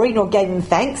God glory nor gave him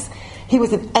thanks. He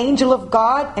was an angel of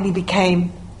God, and he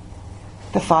became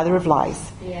the father of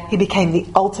lies. He became the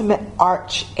ultimate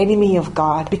arch enemy of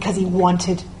God because he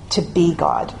wanted to be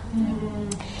God.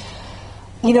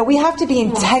 You know, we have to be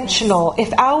intentional.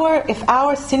 If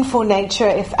our sinful nature,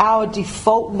 if our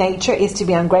default nature is to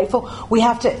be ungrateful, we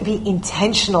have to be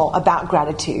intentional about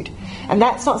gratitude. And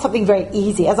that's not something very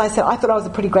easy. As I said, I thought I was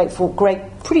a pretty grateful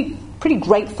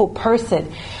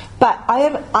person. But I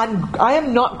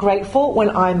am not grateful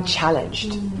when I'm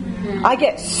challenged. I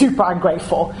get super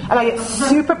ungrateful, and I get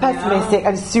super pessimistic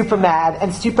and super mad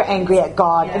and super angry at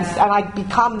God, and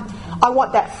I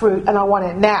want that fruit, and I want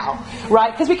it now,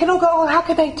 right? Because we can all go, oh, how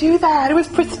could they do that? It was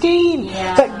pristine.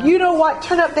 But you know what?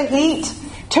 Turn up the heat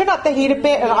a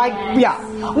bit, and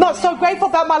I'm not so grateful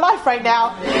about my life right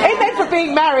now. Amen for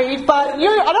being married, but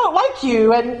I don't like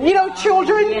you, and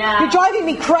children, you're driving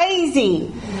me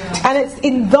crazy. And it's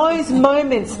in those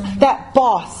moments that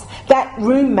boss, that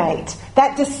roommate,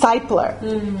 that discipler,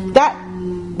 that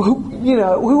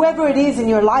whoever it is in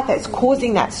your life that's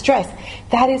causing that stress,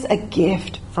 that is a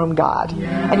gift from God.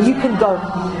 And you can go,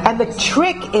 and the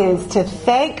trick is to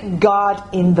thank God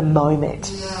in the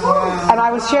moment. And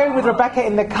I was sharing with Rebecca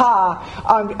in the car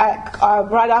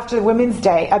right after Women's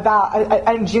Day about,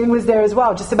 and June was there as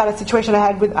well, just about a situation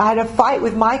I had a fight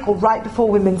with Michael right before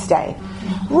Women's Day.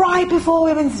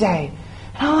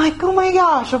 And I'm like, oh my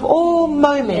gosh, of all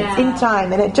moments in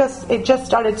time. And it just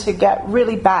started to get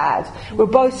really bad. We're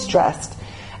both stressed.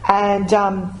 And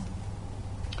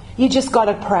you just got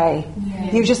to pray.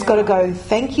 You just got to go,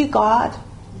 thank you, God,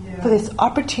 for this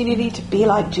opportunity to be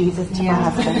like Jesus to my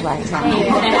husband right now.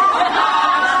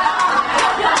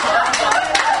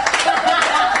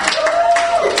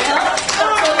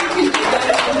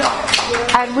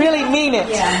 And really mean it.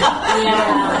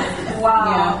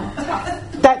 Wow.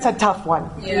 That's a tough one.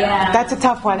 That's a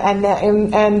tough one.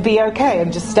 And be okay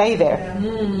and just stay there.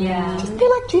 Just be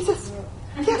like Jesus.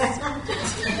 Yes.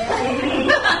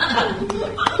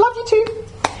 Love you too.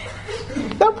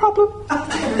 No problem.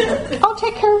 I'll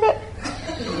take care of it.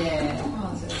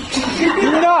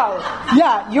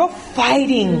 You're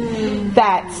fighting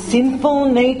that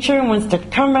sinful nature wants to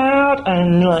come out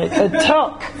and like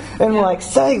attack and like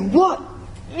say what,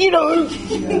 help me,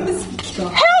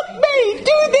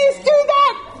 do this, do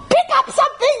that, pick up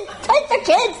something, take the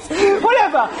kids,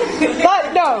 whatever.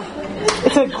 But no,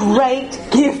 it's a great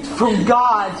gift from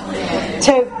God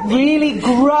to really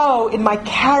grow in my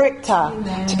character,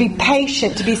 to be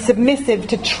patient, to be submissive,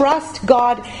 to trust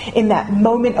God in that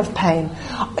moment of pain.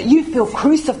 You feel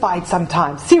crucified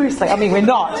sometimes. Seriously, I mean, we're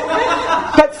not.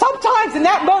 But sometimes in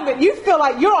that moment, you feel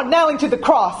like you're nailing to the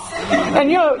cross and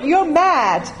you're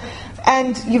mad.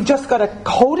 And you've just got to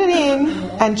hold it in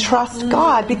and trust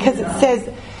God, because it says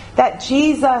that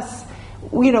Jesus,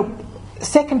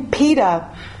 2 Peter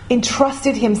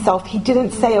entrusted himself. He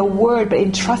didn't say a word, but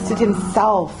entrusted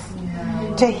himself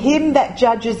to him that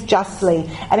judges justly.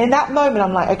 And in that moment,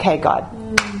 I'm like, okay, God,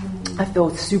 I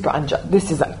feel super unjust. This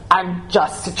is an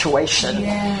unjust situation.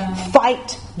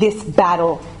 Fight this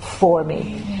battle for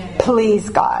me. Please,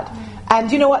 God. And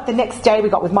you know what? The next day we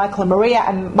got with Michael and Maria,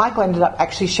 and Michael ended up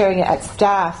actually sharing it at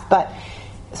staff,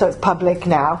 so it's public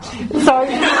now. So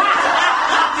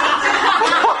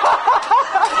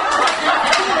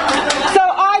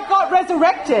I got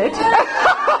resurrected.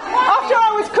 After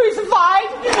I was crucified,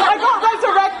 I got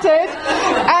resurrected.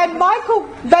 And Michael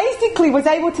basically was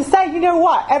able to say, you know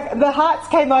what? The Hearts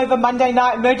came over Monday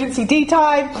night, emergency D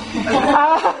time.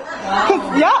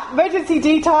 Emergency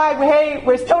D time. Hey,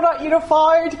 we're still not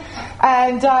unified.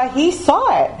 And he saw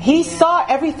it. He saw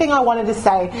everything I wanted to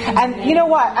say. And you know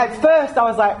what? At first I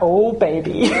was like, oh,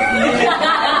 baby.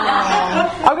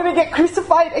 I'm going to get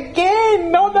crucified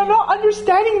again. No, they're not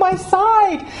understanding my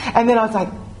side. And then I was like,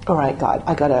 all right, God,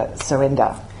 I got to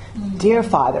surrender. Dear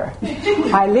Father,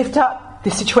 I lift up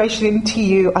the situation into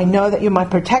you. I know that you're my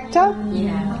protector.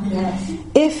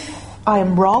 If I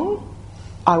am wrong,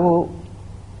 I will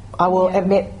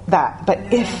admit that. But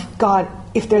if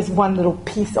there's one little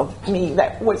piece of me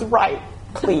that was right,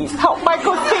 please help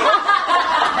Michael see it.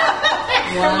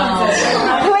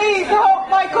 Please help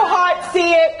Michael Hart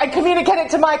see it and communicate it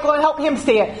to Michael and help him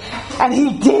see it. And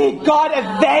he did. God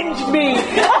avenged me.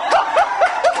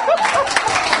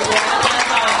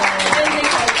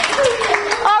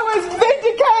 I was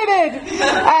vindicated.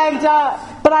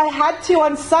 But I had to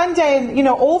on Sunday, and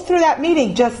all through that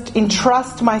meeting, just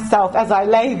entrust myself as I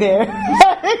lay there,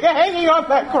 hanging on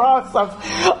that cross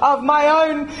of my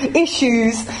own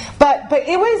issues. But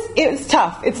it was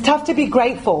tough. It's tough to be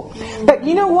grateful. But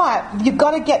you know what? You've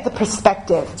got to get the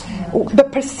perspective. The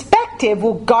perspective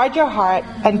will guard your heart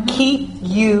and keep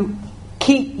you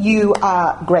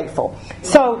grateful.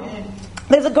 So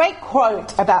there's a great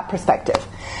quote about perspective.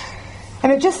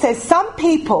 And it just says, some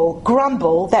people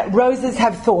grumble that roses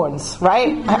have thorns,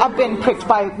 right? I've been pricked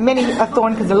by many a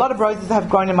thorn because a lot of roses have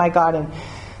grown in my garden.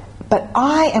 But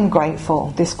I am grateful,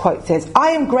 this quote says,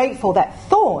 I am grateful that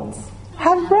thorns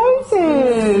have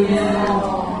roses.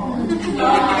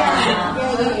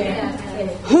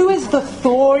 Who is the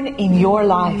thorn in your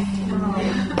life?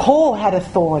 Paul had a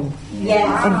thorn.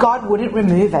 And God wouldn't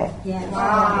remove it.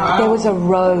 There was a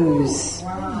rose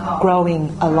growing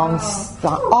on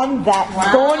that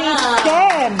thorny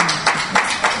stem.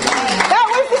 That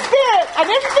was the Spirit. I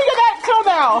didn't figure that till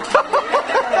now.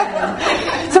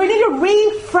 So we need to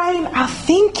reframe our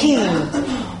thinking.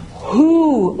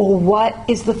 Who or what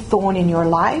is the thorn in your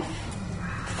life?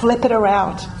 Flip it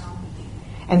around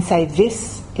and say,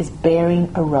 this is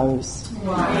bearing a rose.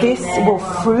 This will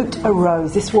fruit a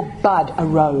rose. This will bud a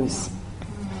rose.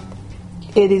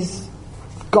 It is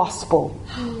gospel.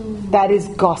 That is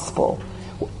gospel.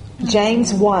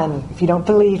 James 1, if you don't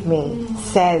believe me,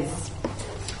 says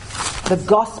the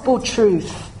gospel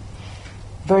truth.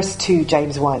 Verse 2,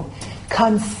 James 1.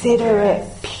 Consider it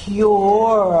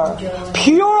pure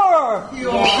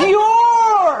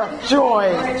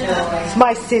joy,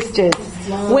 my sisters,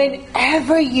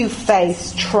 whenever you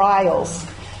face trials,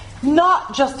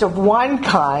 not just of one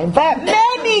kind, but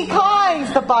many kinds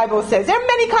the Bible says. There are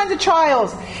many kinds of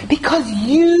trials. Because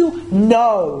you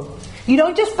know. You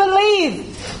don't just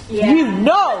believe. Yeah. You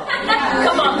know.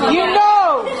 Come on. You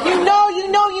know. You know,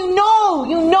 you know, you know.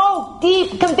 You know.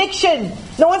 Deep conviction.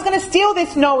 No one's going to steal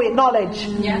this knowledge.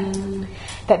 Yeah.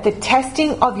 That the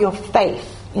testing of your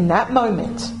faith in that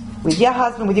moment, with your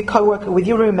husband, with your co-worker, with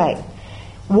your roommate,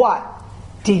 what?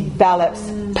 Develops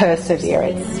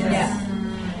perseverance.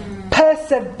 Yeah.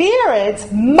 Perseverance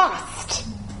must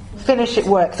finish its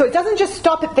work. So it doesn't just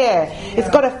stop it there. It's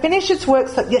got to finish its work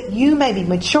so that you may be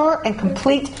mature and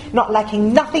complete, not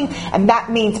lacking nothing, and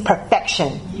that means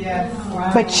perfection. Yes.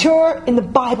 Wow. Mature in the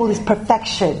Bible is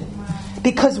perfection.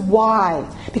 Because why?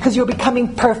 Because you're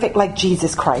becoming perfect like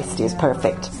Jesus Christ is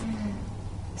perfect.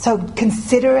 So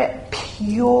consider it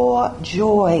pure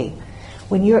joy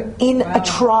when you're in a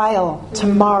trial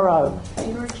tomorrow.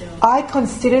 I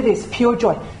consider this pure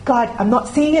joy. God, I'm not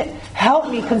seeing it. Help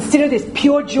me consider this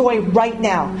pure joy right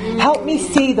now. Help me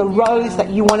see the rose that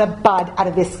you want to bud out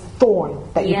of this thorn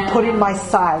that you put in my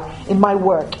side, in my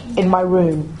work, in my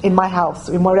room, in my house,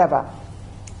 in whatever.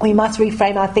 We must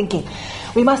reframe our thinking.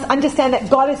 We must understand that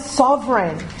God is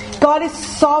sovereign. God is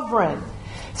sovereign.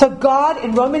 So God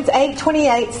in Romans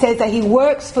 8:28 says that He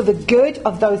works for the good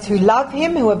of those who love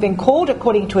Him, who have been called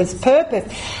according to His purpose,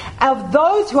 of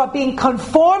those who are being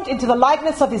conformed into the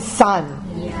likeness of His Son.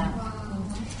 Yeah.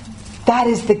 That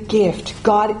is the gift.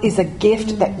 God is a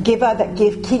gift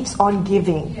that keeps on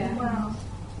giving. Yeah.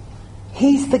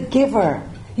 He's the giver.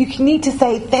 You need to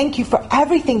say thank you for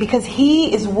everything because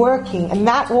He is working, and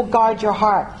that will guard your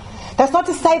heart. That's not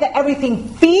to say that everything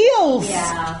feels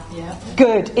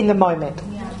good in the moment.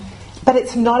 But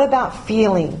it's not about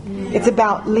feeling. It's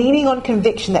about leaning on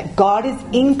conviction that God is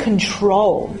in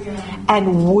control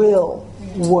and will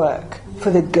work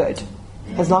for the good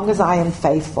as long as I am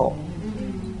faithful.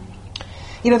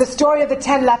 You know the story of the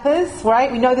 10 lepers,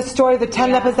 right? We know the story of the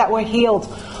 10 lepers that were healed.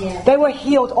 Yeah. They were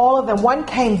healed, all of them. One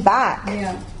came back.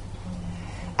 Yeah.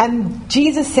 And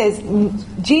Jesus says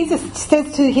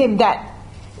to him that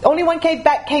only one came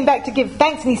back to give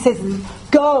thanks, and He says,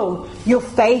 go, your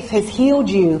faith has healed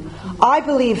you. I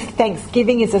believe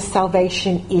thanksgiving is a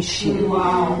salvation issue.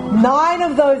 Wow. 9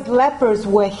 of those lepers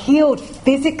were healed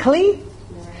physically,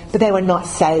 but they were not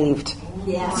saved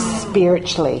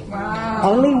spiritually. Wow.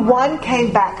 Only one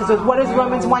came back, because what does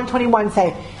Romans 1:21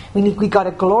 say? We got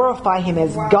to glorify Him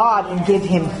as God and give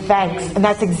Him thanks. And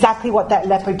that's exactly what that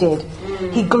leper did.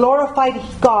 He glorified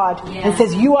God and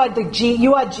says, you are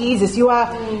Jesus, you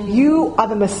are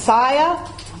the Messiah.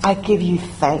 I give you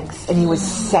thanks. And he was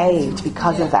saved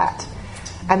because of that.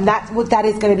 And that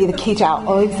is going to be the key to our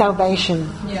own salvation.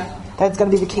 That's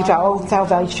going to be the key to our own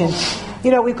salvation.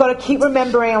 You know, we've got to keep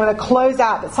remembering, I'm going to close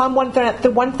out, that Psalm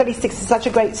 136 is such a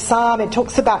great psalm. It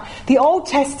talks about the Old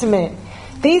Testament.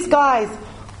 These guys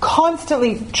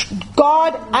constantly,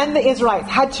 God and the Israelites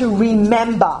had to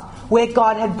remember where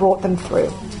God had brought them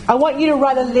through. I want you to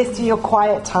write a list in your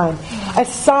quiet time. A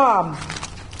psalm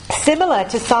similar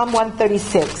to Psalm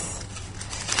 136.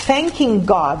 Thanking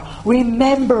God,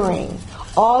 remembering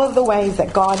all of the ways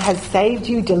that God has saved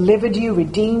you, delivered you,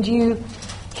 redeemed you,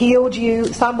 healed you.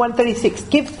 Psalm 136.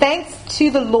 Give thanks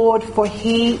to the Lord, for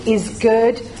He is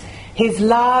good. His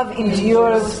love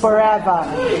endures forever.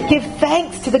 Give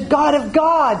thanks to the God of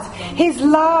gods. His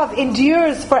love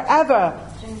endures forever.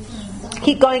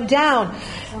 Keep going down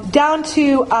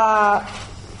to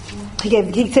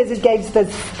he says He gave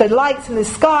the lights in the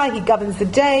sky. He governs the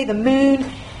day, the moon.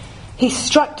 He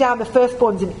struck down the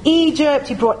firstborns in Egypt.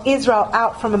 He brought Israel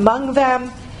out from among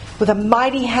them with a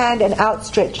mighty hand and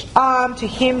outstretched arm, to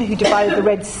Him who divided the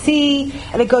Red Sea.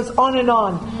 And it goes on and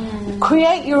on.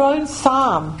 Create your own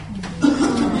psalm.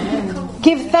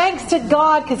 Give thanks to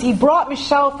God because He brought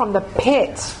Michelle from the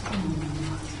pit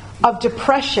of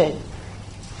depression,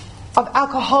 of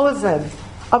alcoholism,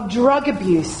 of drug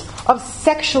abuse, of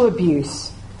sexual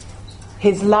abuse.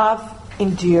 His love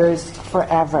endures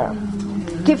forever.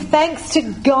 Give thanks to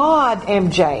God,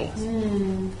 MJ,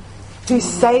 who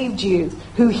saved you,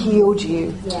 who healed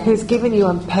you, who's given you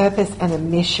a purpose and a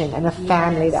mission and a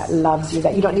family that loves you,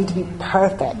 that you don't need to be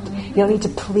perfect. You don't need to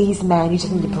please man, you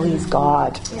just need to please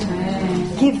God.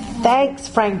 Give thanks,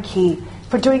 Frankie,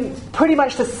 for doing pretty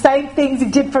much the same things He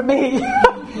did for me.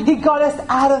 He got us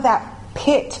out of that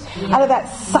pit, out of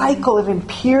that cycle of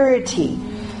impurity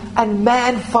and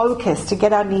man focus to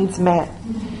get our needs met.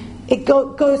 It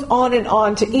goes on and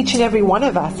on to each and every one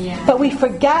of us. But we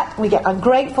forget, we get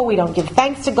ungrateful, we don't give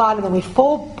thanks to God, and then we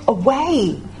fall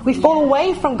away. We fall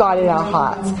away from God in our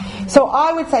hearts. So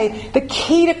I would say the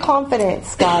key to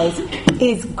confidence, guys,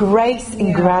 is grace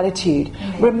and gratitude.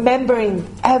 Remembering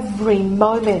every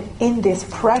moment in this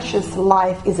precious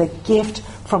life is a gift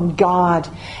from God.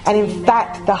 And in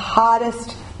fact, the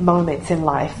hardest moments in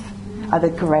life are the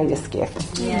greatest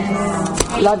gift.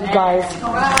 Love you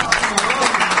guys.